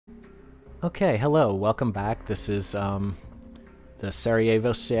Okay, hello, welcome back. This is the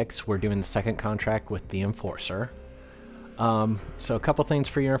Sarajevo 6. We're doing the second contract with the Enforcer. So a couple things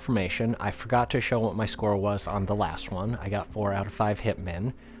for your information. I forgot to show what my score was on the last one. I got 4 out of 5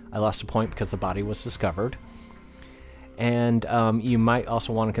 hitmen. I lost a point because the body was discovered. And you might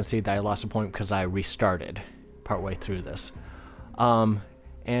also want to concede that I lost a point because I restarted partway through this. And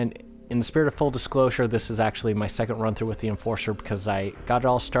in the spirit of full disclosure, this is actually my second run-through with the Enforcer because I got it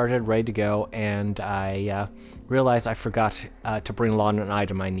all started, ready to go, and I realized I forgot to bring along an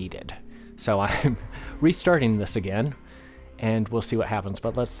item I needed. So I'm restarting this again, and we'll see what happens.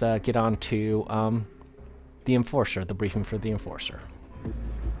 But let's get on to the Enforcer, the briefing for the Enforcer.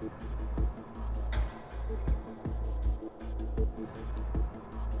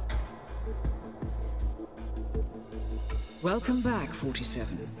 Welcome back,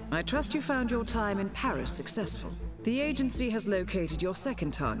 47. I trust you found your time in Paris successful. The agency has located your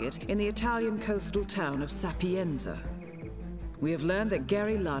second target in the Italian coastal town of Sapienza. We have learned that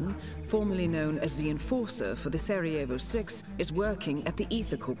Gary Lunn, formerly known as the Enforcer for the Sarajevo 6, is working at the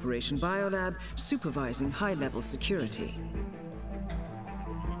Ether Corporation Biolab, supervising high-level security.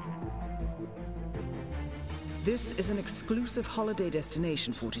 This is an exclusive holiday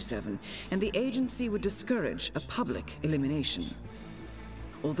destination, 47, and the agency would discourage a public elimination.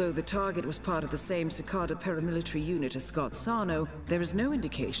 Although the target was part of the same Cicada paramilitary unit as Scott Sarno, there is no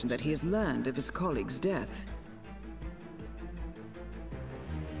indication that he has learned of his colleague's death.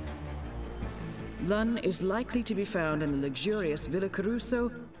 Lunn is likely to be found in the luxurious Villa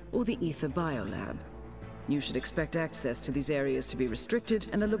Caruso or the Ether Biolab. You should expect access to these areas to be restricted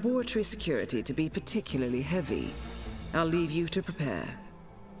and the laboratory security to be particularly heavy. I'll leave you to prepare.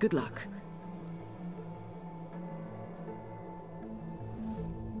 Good luck.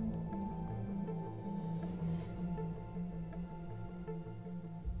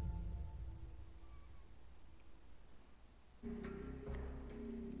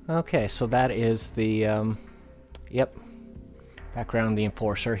 Okay, so that is the, yep. Background on the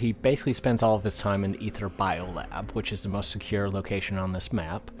Enforcer. He basically spends all of his time in the Ether Biolab, which is the most secure location on this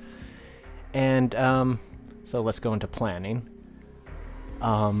map. And, so let's go into planning.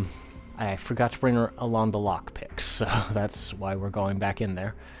 I forgot to bring along the lockpicks, so that's why we're going back in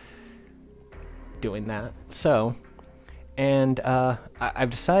there. Doing that. So, and, I've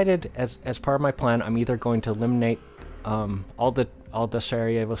decided, as part of my plan, I'm either going to eliminate, all the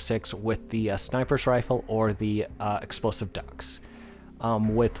Sarajevo 6 with the sniper's rifle or the explosive ducks,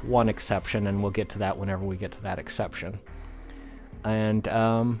 with one exception, and we'll get to that whenever we get to that exception. And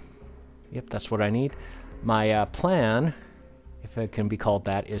yep, that's what I need. My plan, if it can be called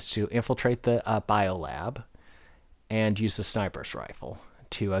that, is to infiltrate the biolab and use the sniper's rifle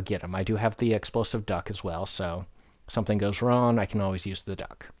to get him. I do have the explosive duck as well, so if something goes wrong, I can always use the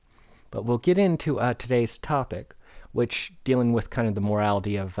duck. But we'll get into today's topic, which, dealing with kind of the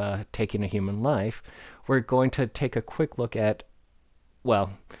morality of taking a human life, we're going to take a quick look at,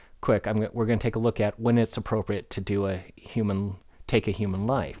 well, we're going to take a look at when it's appropriate to take a human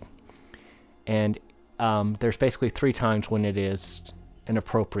life. And there's basically 3 times when it is an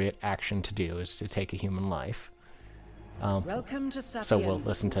appropriate action to do, is to take a human life. Welcome to Sapienza, so we'll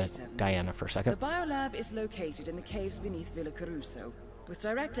listen to 47. Diana for a second. The biolab is located in the caves beneath Villa Caruso, with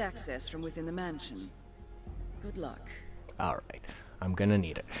direct access from within the mansion. Good luck. Alright, I'm gonna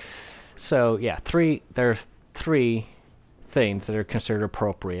need it. So, yeah, there are 3 things that are considered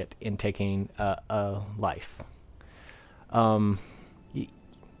appropriate in taking a life.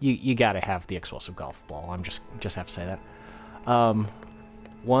 You gotta have the explosive golf ball. I'm just have to say that.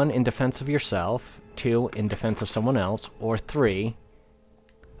 1, in defense of yourself. 2, in defense of someone else. Or 3,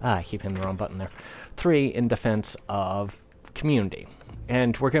 I keep hitting the wrong button there. 3, in defense of community.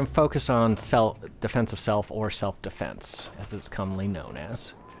 And we're going to focus on defense of self, or self-defense, as it's commonly known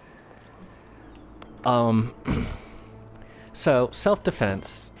as. So,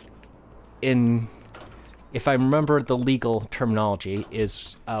 self-defense, if I remember the legal terminology,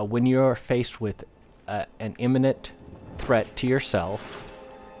 is when you're faced with an imminent threat to yourself,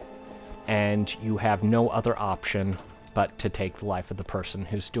 and you have no other option but to take the life of the person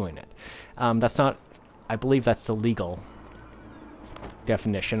who's doing it. I believe that's the legal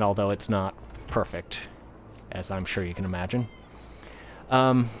definition, although it's not perfect, as I'm sure you can imagine.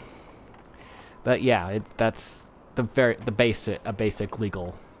 But yeah, that's a basic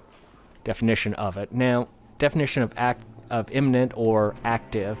legal definition of it. Now, definition of imminent or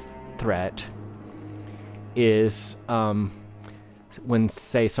active threat is when,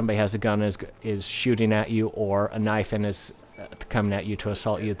 say, somebody has a gun is shooting at you, or a knife and is coming at you to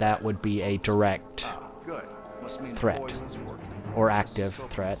assault you. That would be a direct Good. Must mean threat. the poison's working. or active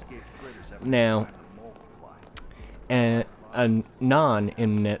threat. Now, a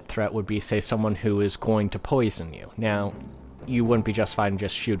non-imminent threat would be, say, someone who is going to poison you. Now, you wouldn't be justified in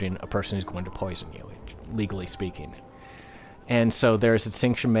just shooting a person who's going to poison you, legally speaking. And so there's a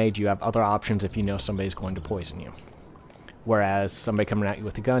distinction made. You have other options if you know somebody's going to poison you. Whereas somebody coming at you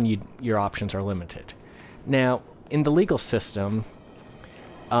with a gun, your options are limited. Now, in the legal system,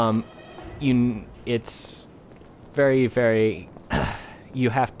 it's very, very... you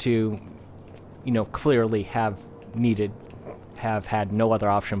have to, clearly have had no other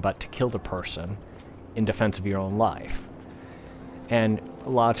option but to kill the person in defense of your own life. And a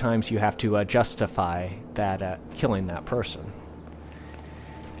lot of times you have to justify that killing that person.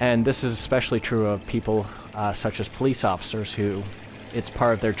 And this is especially true of people such as police officers who it's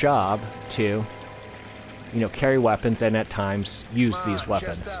part of their job to, carry weapons and at times use these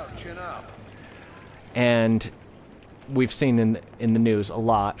weapons. And we've seen in the news a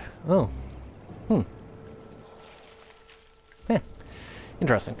lot.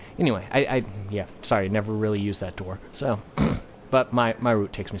 Interesting. Anyway, yeah, sorry, never really used that door. So, but my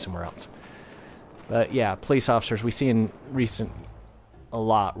route takes me somewhere else. But yeah, police officers, we see a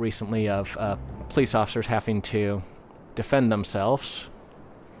lot recently of police officers having to defend themselves,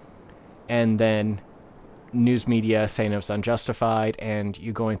 and then news media saying it was unjustified, and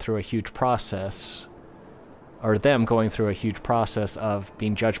you going through a huge process, or them going through a huge process of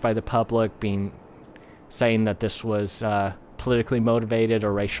being judged by the public, saying that this was politically motivated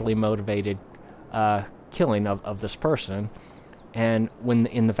or racially motivated killing of this person. And when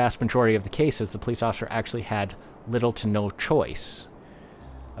in the vast majority of the cases, the police officer actually had little to no choice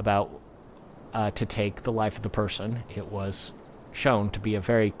about to take the life of the person. It was shown to be a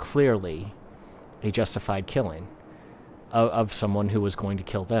very clearly a justified killing of someone who was going to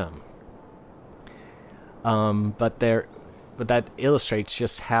kill them. But that illustrates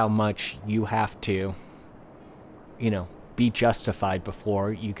just how much you have to, be justified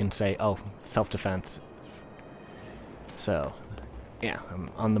before you can say, oh, self-defense. So, yeah,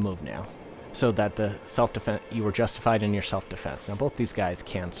 I'm on the move now. So that the self-defense, you were justified in your self-defense. Now, both these guys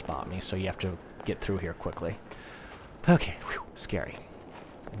can spot me, so you have to get through here quickly. Okay, whew, scary.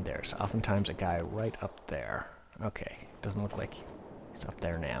 And there's oftentimes a guy right up there. Okay, doesn't look like he's up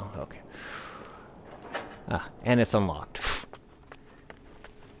there now. Okay. And it's unlocked.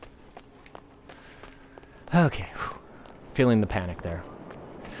 Okay, whew. Feeling the panic there.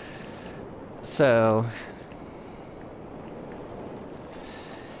 So,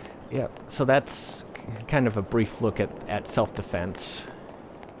 yeah, so that's kind of a brief look at self-defense.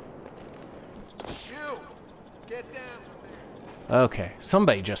 Get down from there. Okay,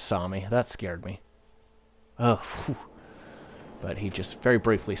 somebody just saw me. That scared me. Oh, whew. But he just very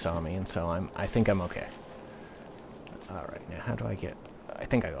briefly saw me, and so I think I'm okay. Alright, now how do I get... I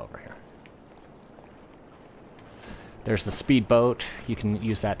think I go over here. There's the speedboat. You can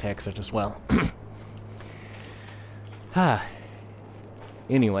use that to exit as well.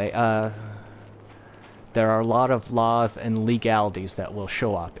 Anyway, there are a lot of laws and legalities that will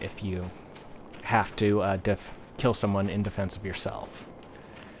show up if you have to kill someone in defense of yourself.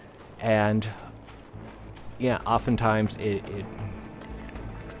 And, yeah, oftentimes it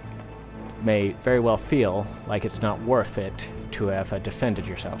may very well feel like it's not worth it to have defended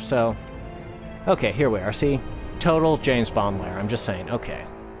yourself. So, okay, here we are. See? Total James Bond lair. I'm just saying. Okay.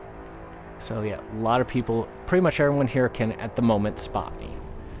 So, yeah, a lot of people, pretty much everyone here can, at the moment, spot me.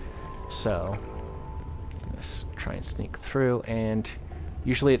 So, let's try and sneak through, and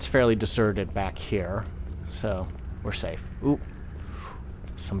usually it's fairly deserted back here. So, we're safe. Ooh.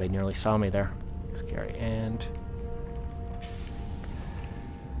 Somebody nearly saw me there. Scary. And...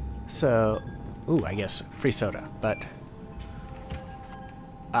 so, ooh, I guess free soda, but...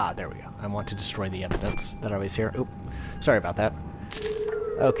 ah, there we go. I want to destroy the evidence that I was here. Oop, sorry about that.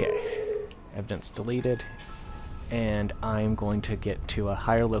 Okay, evidence deleted, and I'm going to get to a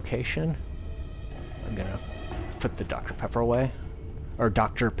higher location. I'm gonna put the Dr. Pepper away, or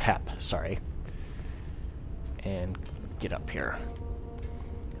Dr. Pep, sorry, and get up here.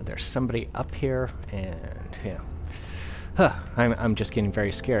 There's somebody up here, and yeah. Huh, I'm just getting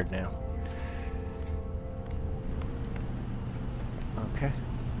very scared now. Okay.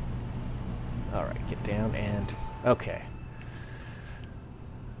 Alright, get down and... okay.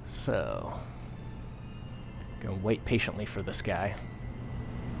 So... gonna wait patiently for this guy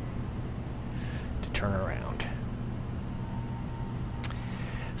to turn around.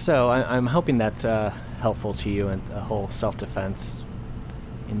 So, I'm hoping that's helpful to you in the whole self-defense,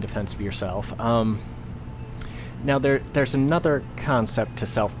 in defense of yourself. Now there's another concept to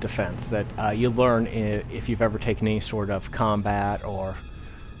self-defense that you learn if you've ever taken any sort of combat or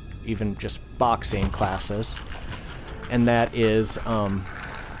even just boxing classes, and that is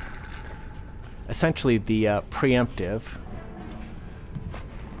essentially the preemptive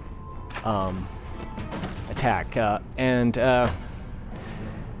attack.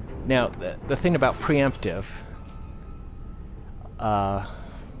 Now the thing about preemptive,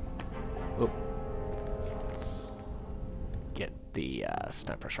 let's get the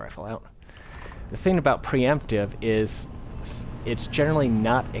sniper's rifle out. The thing about preemptive is it's generally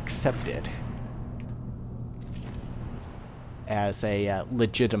not accepted as a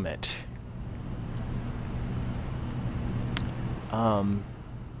legitimate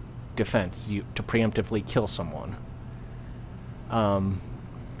defense to preemptively kill someone.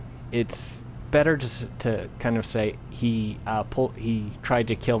 It's better to kind of say he tried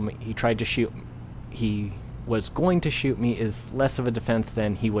to kill me, he tried to shoot me, he was going to shoot me is less of a defense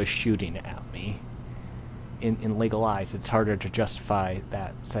than he was shooting at me. In legal eyes, it's harder to justify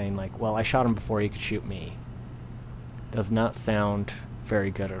that, saying like, well, I shot him before he could shoot me. Does not sound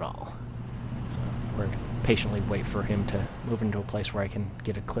very good at all. So we're gonna patiently wait for him to move into a place where I can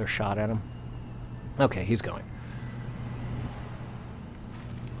get a clear shot at him. Okay, he's going.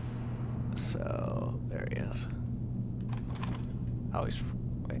 So there he is. Oh, he's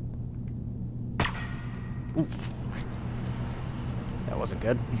wait. Ooh. That wasn't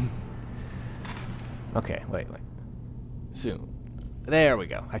good. Okay, wait. Zoom. There we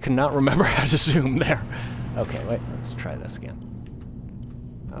go. I could not remember how to zoom there. Okay, wait, let's try this again.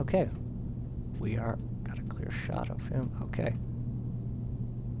 Okay. We got a clear shot of him. Okay.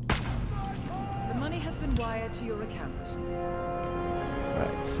 The money has been wired to your account.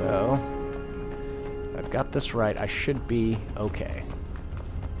 Right, so if I've got this right, I should be okay.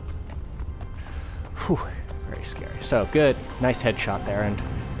 Whew, very scary. So good, nice headshot there, and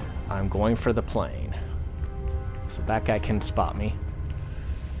I'm going for the plane. So that guy can spot me.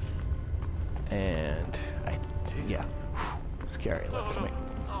 And yeah, scary. Let's make.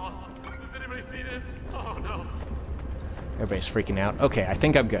 Did anybody see this? Oh no. Everybody's freaking out. Okay, I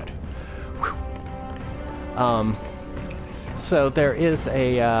think I'm good. Whew. So there is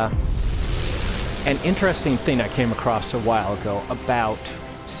an interesting thing I came across a while ago about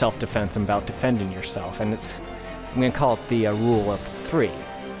self-defense and about defending yourself, and I'm going to call it the rule of 3.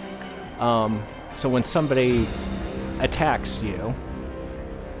 So when somebody attacks you,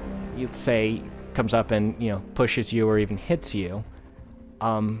 you say comes up and pushes you or even hits you,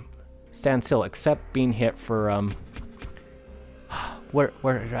 stand still, except being hit for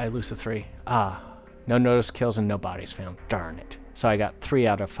where did I lose the 3? No notice kills and no bodies found. Darn it. So I got 3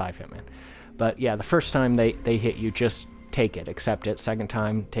 out of 5 hitmen. But yeah, the first time they hit you, just take it, accept it. Second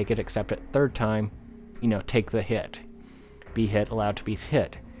time, take it, accept it. Third time, take the hit. Be hit, allowed to be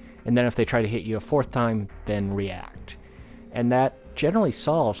hit. And then if they try to hit you a 4th time, then react. And that generally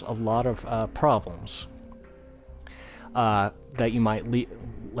solves a lot of problems that you might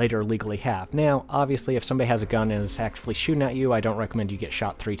later legally have. Now, obviously, if somebody has a gun and is actively shooting at you, I don't recommend you get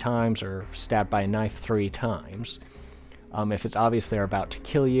shot 3 times or stabbed by a knife 3 times. If it's obvious they're about to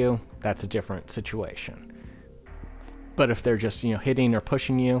kill you, that's a different situation. But if they're just, hitting or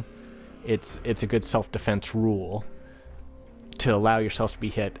pushing you, it's a good self-defense rule to allow yourself to be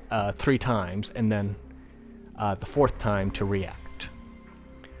hit 3 times, and then the 4th time to react.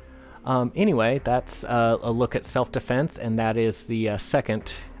 Anyway, that's a look at self-defense, and that is the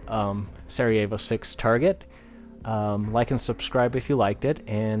second Sarajevo 6 target. Like and subscribe if you liked it,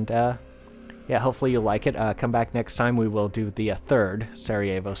 and yeah, hopefully you'll like it. Come back next time. We will do the third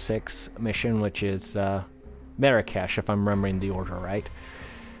Sarajevo 6 mission, which is Marrakesh, if I'm remembering the order right.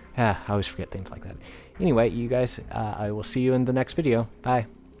 I always forget things like that. Anyway, you guys, I will see you in the next video. Bye.